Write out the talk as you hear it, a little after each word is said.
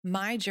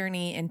My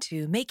journey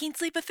into making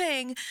sleep a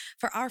thing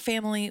for our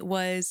family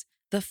was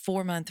the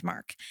 4 month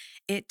mark.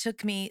 It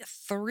took me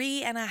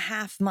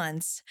 3.5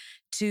 months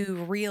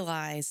to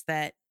realize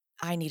that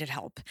I needed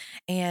help.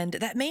 And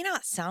that may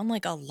not sound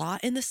like a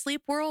lot in the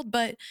sleep world,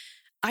 but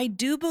I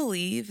do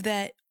believe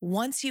that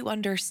once you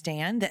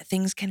understand that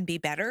things can be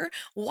better,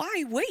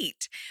 why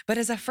wait? But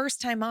as a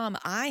first time mom,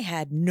 I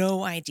had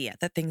no idea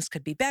that things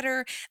could be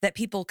better, that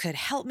people could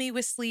help me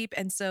with sleep.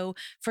 And so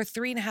for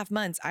 3.5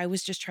 months, I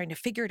was just trying to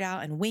figure it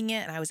out and wing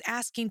it. And I was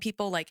asking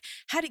people, like,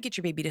 how to get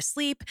your baby to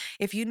sleep.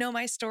 If you know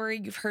my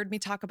story, you've heard me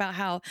talk about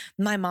how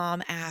my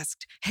mom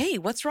asked, hey,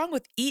 what's wrong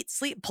with eat,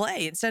 sleep,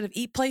 play instead of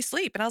eat, play,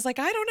 sleep? And I was like,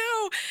 I don't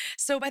know.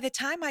 So by the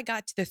time I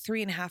got to the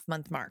 3.5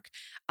 month mark,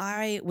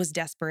 I was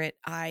desperate.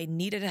 I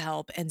needed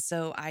help. And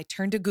so I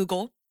turned to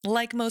Google,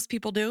 like most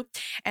people do.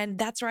 And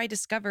that's where I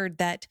discovered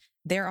that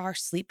there are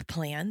sleep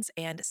plans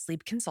and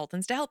sleep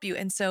consultants to help you.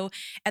 And so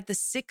at the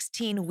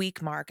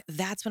 16-week mark,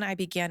 that's when I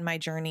began my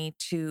journey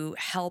to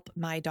help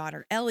my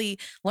daughter Ellie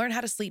learn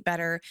how to sleep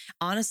better.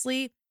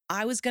 Honestly,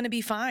 I was going to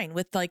be fine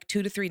with like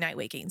 2 to 3 night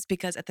wakings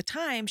because at the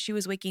time she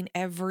was waking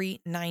every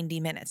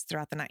 90 minutes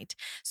throughout the night.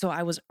 So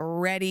I was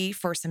ready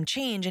for some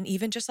change. And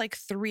even just like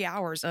 3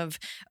 hours of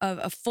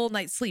a full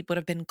night's sleep would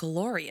have been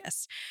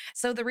glorious.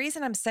 So the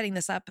reason I'm setting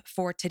this up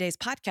for today's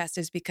podcast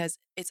is because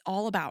it's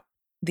all about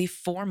the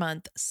 4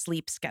 month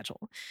sleep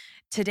schedule.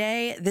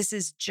 Today, this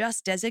is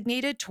just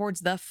designated towards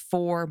the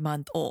 4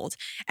 month old.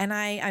 And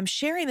I'm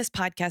sharing this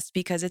podcast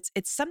because it's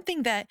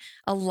something that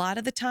a lot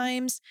of the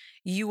times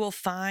you will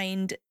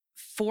find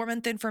 4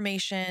 month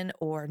information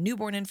or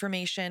newborn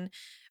information.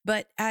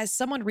 But as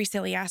someone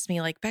recently asked me,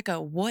 like, Becca,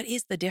 what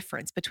is the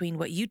difference between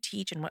what you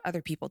teach and what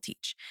other people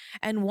teach?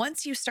 And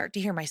once you start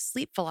to hear my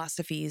sleep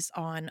philosophies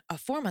on a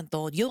 4 month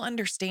old, you'll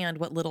understand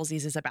what Little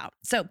Z's is about.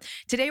 So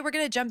today we're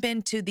going to jump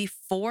into the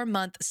 4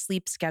 month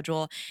sleep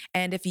schedule.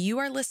 And if you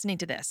are listening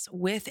to this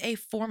with a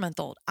 4 month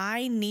old,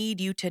 I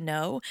need you to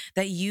know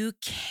that you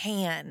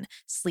can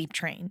sleep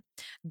train.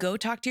 Go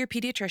talk to your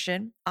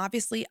pediatrician.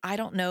 Obviously, I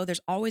don't know.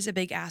 There's always a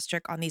big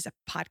asterisk on these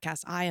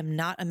podcasts. I am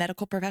not a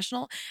medical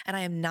professional and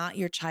I am not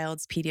your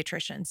child's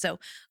pediatrician. So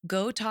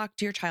go talk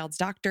to your child's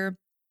doctor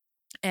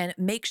and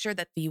make sure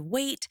that the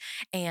weight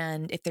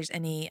and if there's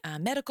any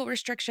medical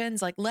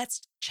restrictions, like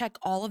let's check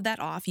all of that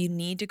off. You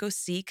need to go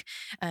seek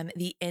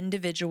the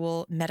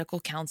individual medical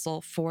counsel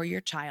for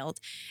your child.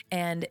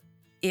 And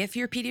if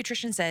your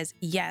pediatrician says,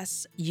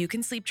 yes, you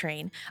can sleep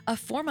train, a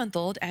 4 month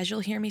old, as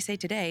you'll hear me say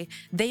today,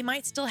 they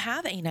might still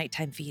have a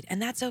nighttime feed,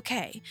 and that's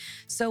okay.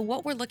 So,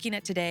 what we're looking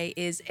at today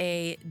is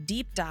a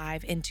deep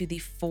dive into the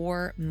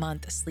 4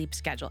 month sleep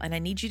schedule. And I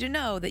need you to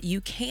know that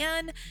you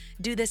can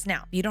do this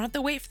now. You don't have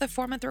to wait for the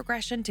 4 month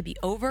regression to be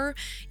over.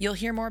 You'll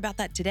hear more about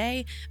that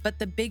today. But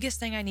the biggest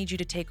thing I need you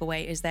to take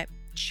away is that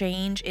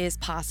change is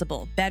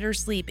possible. Better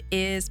sleep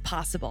is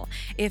possible.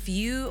 If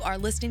you are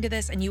listening to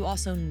this and you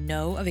also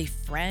know of a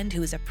friend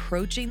who is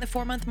approaching the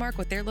 4 month mark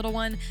with their little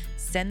one,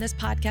 send this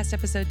podcast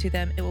episode to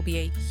them. It will be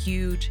a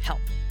huge help.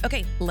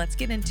 Okay, let's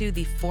get into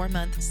the 4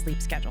 month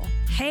sleep schedule.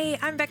 Hey,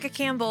 I'm Becca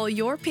Campbell,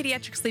 your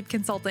pediatric sleep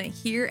consultant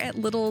here at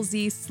Little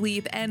Z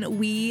Sleep, and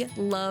we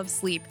love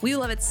sleep. We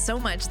love it so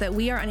much that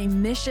we are on a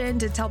mission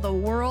to tell the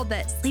world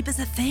that sleep is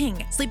a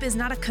thing. Sleep is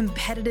not a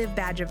competitive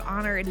badge of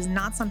honor. It is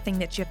not something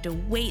that you have to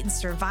wait and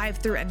survive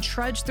through and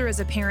trudge through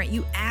as a parent.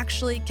 You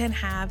actually can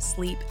have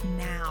sleep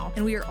now.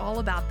 And we are all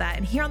about that.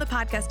 And here on the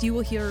podcast, you will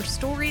hear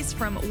stories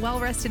from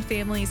well-rested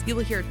families. You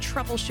will hear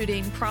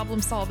troubleshooting,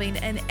 problem solving,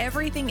 and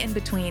everything in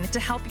between to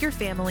help your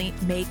family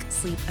make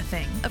sleep a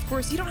thing. Of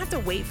course, you don't have to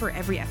wait for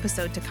every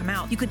episode to come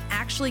out. You can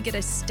actually get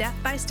a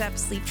step-by-step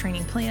sleep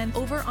training plan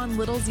over on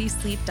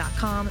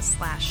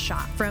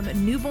littlezsleep.com/shop. From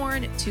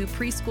newborn to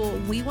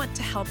preschool, we want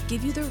to help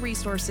give you the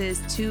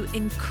resources to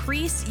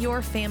increase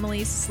your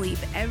family's sleep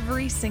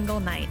every single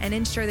night and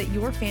ensure that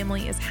your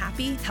family is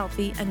happy,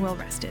 healthy, and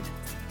well-rested.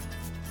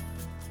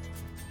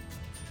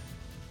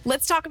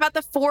 Let's talk about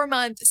the 4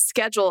 month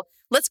schedule.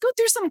 Let's go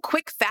through some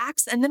quick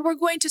facts and then we're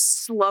going to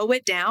slow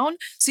it down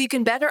so you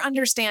can better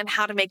understand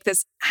how to make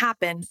this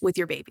happen with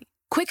your baby.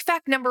 Quick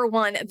fact number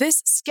one,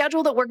 this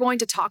schedule that we're going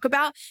to talk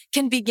about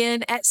can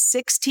begin at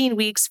 16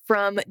 weeks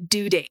from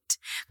due date.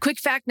 Quick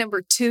fact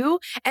number two,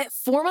 at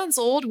 4 months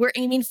old, we're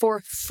aiming for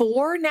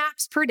 4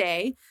 naps per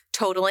day,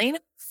 totaling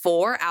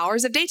 4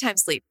 hours of daytime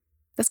sleep.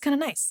 That's kind of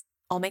nice.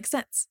 All makes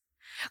sense.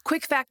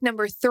 Quick fact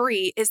number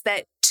three is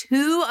that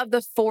 2 of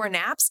the 4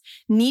 naps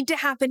need to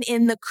happen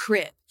in the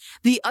crib.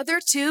 The other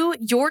 2,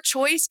 your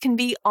choice, can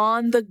be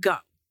on the go.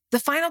 The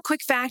final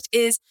quick fact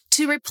is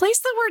to replace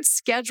the word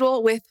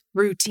schedule with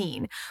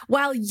routine.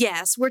 While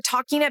yes, we're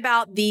talking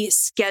about the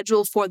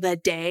schedule for the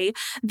day,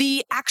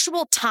 the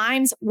actual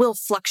times will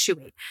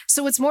fluctuate.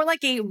 So it's more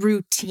like a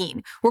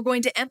routine. We're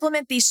going to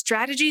implement these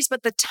strategies,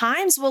 but the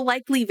times will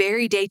likely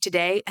vary day to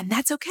day, and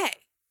that's okay.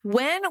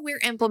 When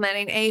we're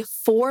implementing a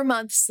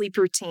 4-month sleep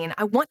routine,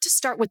 I want to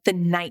start with the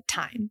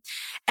nighttime.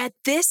 At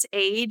this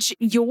age,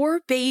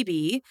 your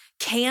baby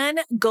can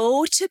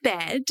go to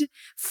bed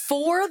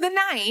for the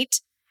night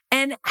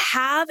and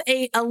have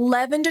a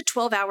 11 to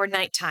 12 hour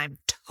nighttime.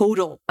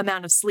 total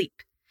amount of sleep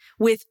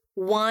with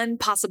one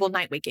possible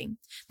night waking.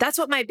 That's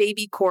what my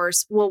baby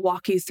course will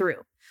walk you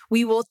through.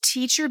 We will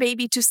teach your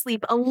baby to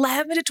sleep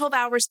 11 to 12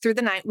 hours through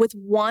the night with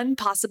one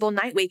possible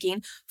night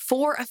waking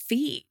for a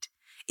feed.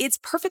 It's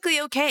perfectly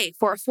okay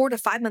for a 4 to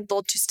 5 month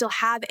old to still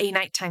have a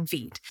nighttime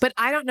feed. But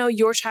I don't know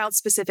your child's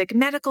specific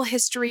medical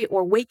history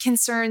or weight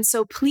concerns,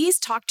 so please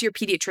talk to your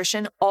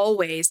pediatrician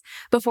always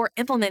before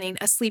implementing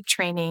a sleep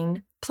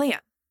training plan.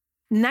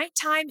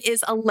 Nighttime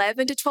is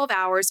 11 to 12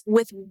 hours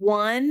with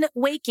one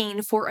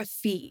waking for a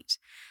feed.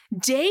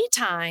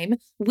 Daytime,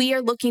 we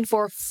are looking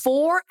for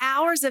 4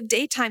 hours of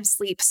daytime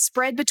sleep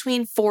spread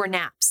between 4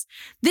 naps.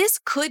 This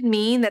could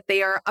mean that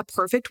they are a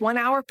perfect 1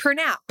 hour per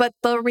nap, but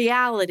the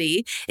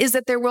reality is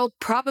that there will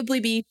probably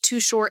be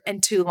too short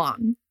and too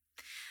long.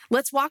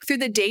 Let's walk through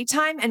the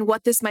daytime and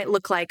what this might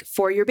look like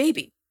for your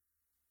baby.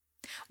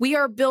 We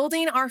are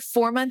building our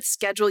 4-month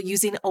schedule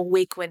using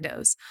awake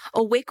windows.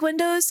 Awake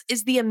windows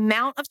is the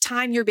amount of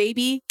time your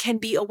baby can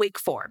be awake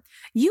for.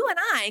 You and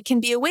I can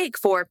be awake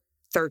for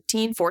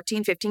 13,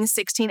 14, 15,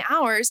 16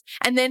 hours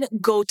and then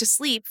go to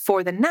sleep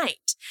for the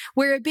night.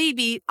 Where a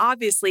baby,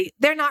 obviously,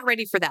 they're not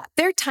ready for that.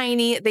 They're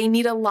tiny. They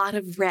need a lot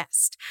of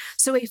rest.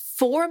 So a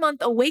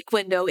 4-month awake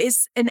window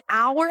is an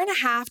hour and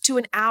a half to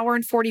an hour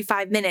and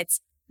 45 minutes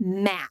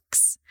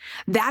max.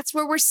 That's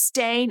where we're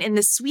staying in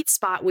the sweet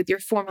spot with your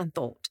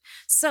 4-month-old.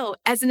 So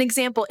as an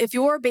example, if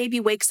your baby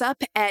wakes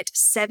up at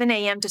 7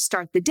 a.m. to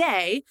start the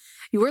day,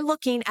 you're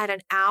looking at an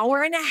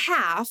hour and a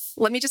half.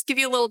 Let me just give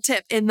you a little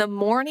tip. In the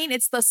morning,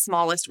 it's the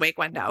smallest wake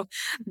window.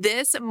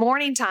 This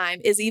morning time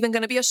is even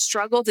going to be a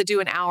struggle to do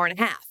an hour and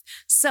a half.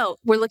 So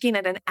we're looking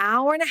at an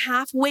hour and a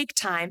half wake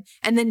time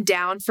and then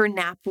down for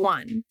nap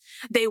 1.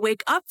 They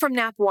wake up from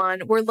nap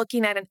 1. We're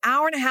looking at an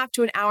hour and a half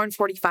to an hour and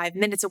 45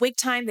 minutes of wake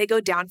time. They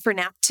go down for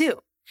nap 2.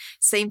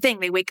 Same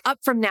thing. They wake up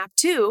from nap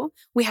 2.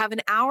 We have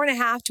an hour and a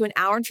half to an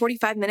hour and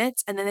 45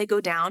 minutes, and then they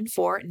go down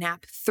for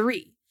nap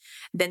 3.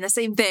 Then the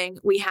same thing.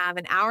 We have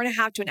an hour and a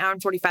half to an hour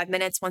and 45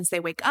 minutes once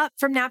they wake up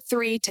from nap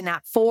 3 to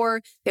nap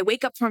 4. They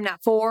wake up from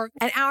nap 4,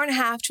 an hour and a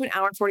half to an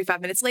hour and 45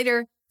 minutes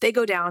later, they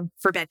go down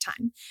for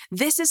bedtime.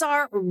 This is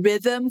our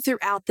rhythm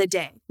throughout the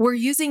day. We're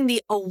using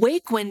the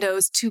awake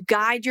windows to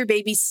guide your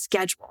baby's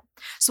schedule.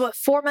 So at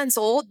 4 months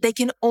old, they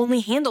can only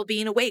handle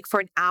being awake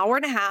for an hour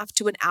and a half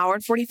to an hour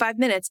and 45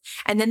 minutes,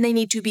 and then they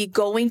need to be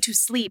going to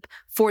sleep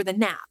for the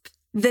nap.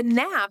 The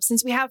nap,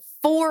 since we have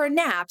 4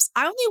 naps,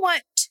 I only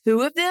want 2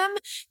 of them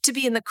to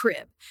be in the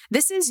crib.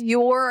 This is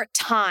your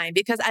time,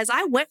 because as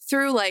I went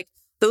through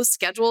those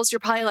schedules, you're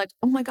probably like,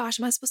 oh my gosh,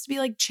 am I supposed to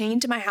be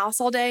chained to my house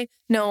all day?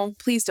 No,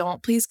 please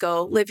don't. Please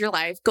go live your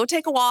life. Go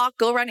take a walk,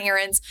 go run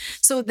errands.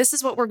 So this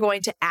is what we're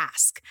going to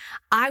ask.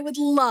 I would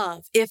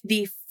love if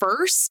the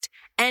first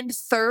and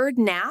third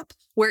nap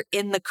were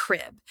in the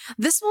crib.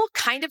 This will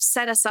kind of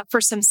set us up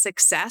for some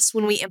success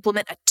when we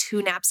implement a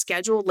 2-nap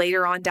schedule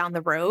later on down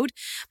the road.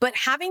 But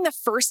having the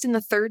first and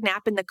the third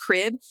nap in the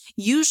crib,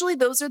 usually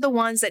those are the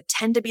ones that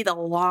tend to be the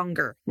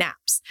longer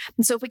naps.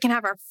 And so if we can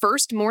have our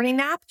first morning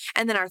nap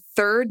and then our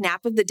third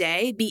nap of the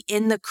day be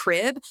in the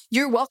crib,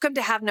 you're welcome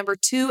to have number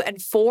 2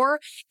 and 4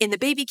 in the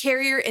baby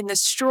carrier, in the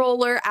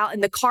stroller, out in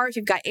the car if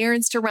you've got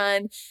errands to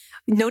run.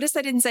 Notice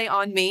I didn't say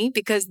on me,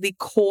 because the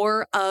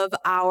core of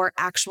our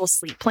actual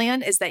sleep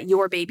plan is that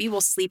your baby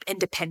will sleep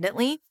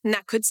independently. And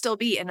that could still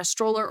be in a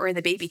stroller or in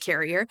the baby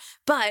carrier.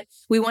 But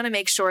we want to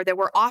make sure that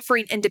we're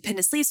offering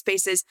independent sleep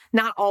spaces,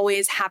 not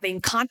always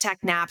having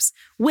contact naps,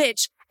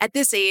 which at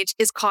this age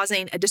is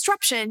causing a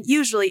disruption,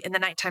 usually in the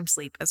nighttime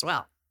sleep as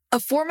well. A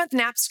 4-month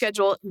nap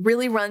schedule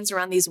really runs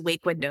around these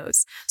wake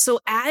windows. So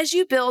as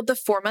you build the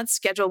 4-month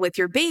schedule with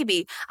your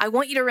baby, I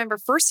want you to remember,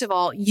 first of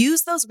all,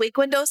 use those wake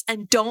windows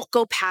and don't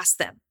go past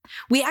them.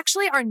 We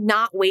actually are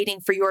not waiting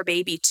for your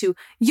baby to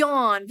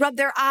yawn, rub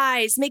their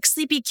eyes, make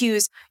sleepy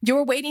cues.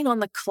 You're waiting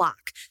on the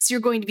clock. So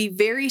you're going to be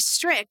very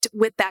strict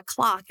with that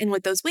clock and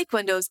with those wake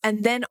windows,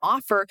 and then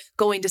offer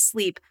going to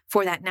sleep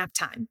for that nap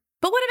time.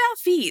 But what about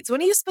feeds?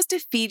 When are you supposed to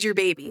feed your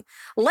baby?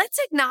 Let's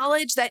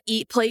acknowledge that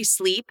eat, play,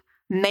 sleep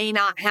may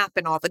not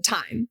happen all the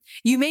time.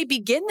 You may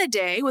begin the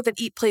day with an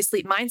eat, play,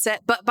 sleep mindset,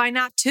 but by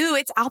nap 2,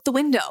 it's out the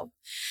window.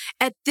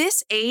 At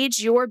this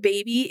age, your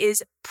baby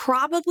is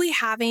probably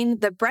having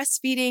the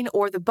breastfeeding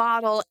or the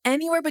bottle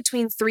anywhere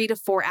between 3 to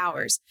 4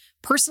 hours.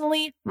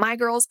 Personally, my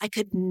girls, I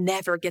could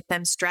never get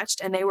them stretched,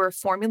 and they were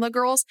formula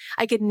girls.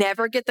 I could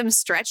never get them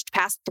stretched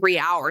past 3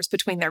 hours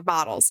between their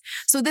bottles.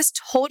 So this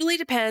totally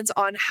depends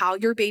on how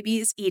your baby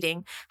is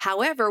eating.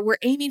 However, we're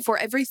aiming for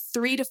every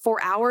 3 to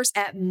 4 hours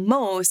at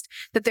most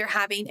that they're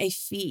having a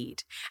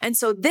feed. And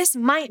so this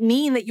might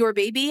mean that your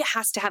baby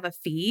has to have a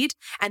feed,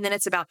 and then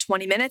it's about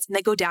 20 minutes and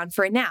they go down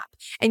for a nap.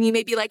 And you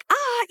may be like,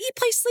 eat,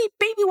 play, sleep,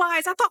 baby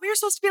wise. I thought we were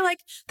supposed to be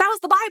that was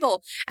the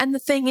Bible. And the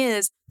thing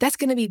is, that's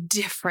going to be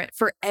different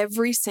for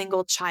every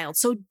single child.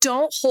 So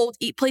don't hold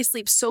eat, play,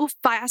 sleep so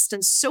fast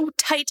and so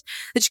tight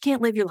that you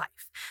can't live your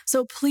life.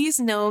 So please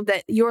know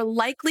that you're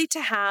likely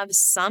to have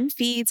some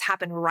feeds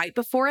happen right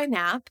before a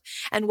nap.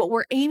 And what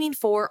we're aiming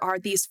for are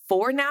these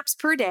 4 naps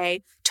per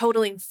day,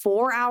 totaling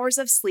 4 hours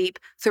of sleep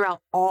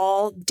throughout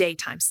all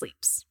daytime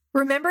sleeps.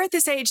 Remember at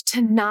this age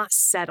to not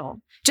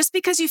settle. Just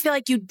because you feel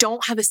like you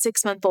don't have a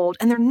 6-month-old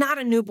and they're not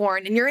a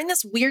newborn and you're in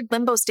this weird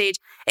limbo stage,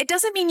 it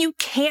doesn't mean you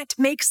can't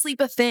make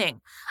sleep a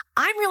thing.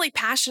 I'm really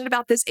passionate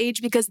about this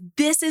age because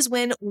this is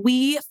when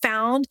we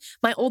found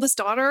my oldest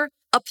daughter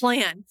a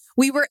plan.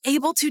 We were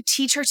able to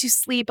teach her to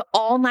sleep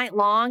all night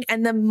long.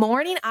 And the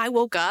morning I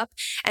woke up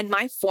and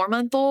my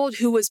 4-month-old,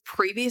 who was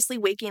previously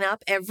waking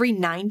up every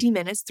 90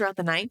 minutes throughout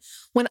the night,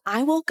 when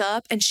I woke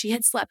up and she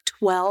had slept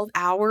 12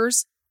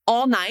 hours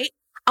all night,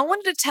 I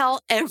wanted to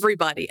tell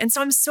everybody. And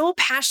so I'm so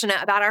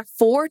passionate about our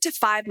 4 to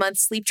 5 month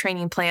sleep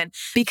training plan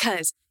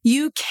because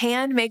you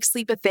can make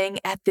sleep a thing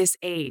at this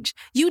age.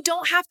 You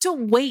don't have to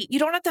wait. You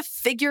don't have to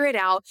figure it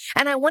out.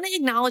 And I want to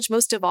acknowledge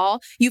most of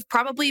all, you've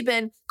probably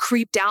been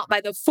creeped out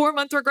by the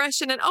 4-month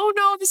regression and, oh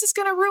no, this is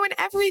going to ruin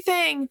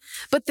everything.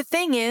 But the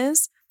thing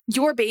is,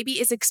 your baby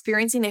is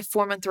experiencing a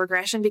 4-month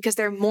regression because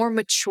they're more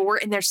mature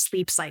in their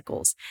sleep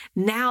cycles.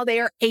 Now they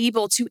are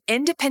able to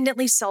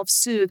independently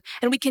self-soothe,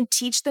 and we can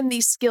teach them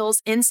these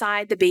skills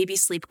inside the baby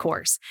sleep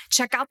course.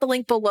 Check out the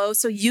link below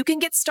so you can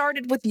get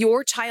started with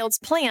your child's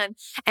plan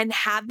and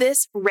have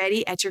this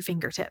ready at your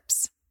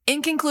fingertips.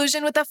 In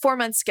conclusion, with a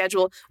 4-month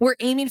schedule, we're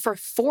aiming for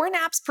 4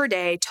 naps per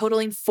day,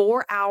 totaling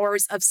 4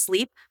 hours of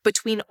sleep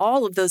between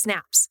all of those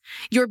naps.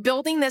 You're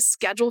building this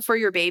schedule for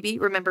your baby.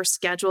 Remember,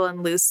 schedule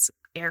and loose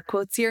air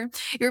quotes here.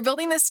 You're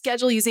building this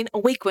schedule using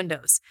awake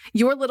windows.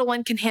 Your little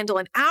one can handle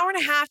an hour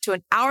and a half to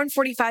an hour and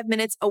 45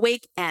 minutes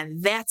awake,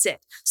 and that's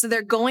it. So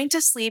they're going to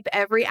sleep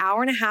every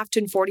hour and a half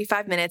to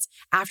 45 minutes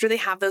after they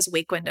have those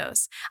wake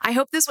windows. I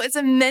hope this was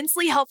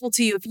immensely helpful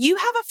to you. If you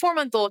have a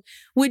 4-month-old,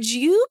 would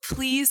you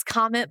please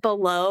comment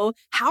below?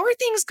 How are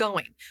things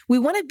going? We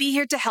want to be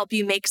here to help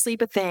you make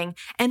sleep a thing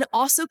and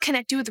also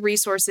connect you with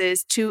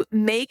resources to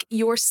make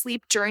your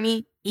sleep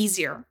journey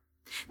easier.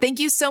 Thank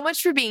you so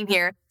much for being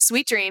here.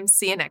 Sweet dreams.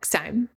 See you next time.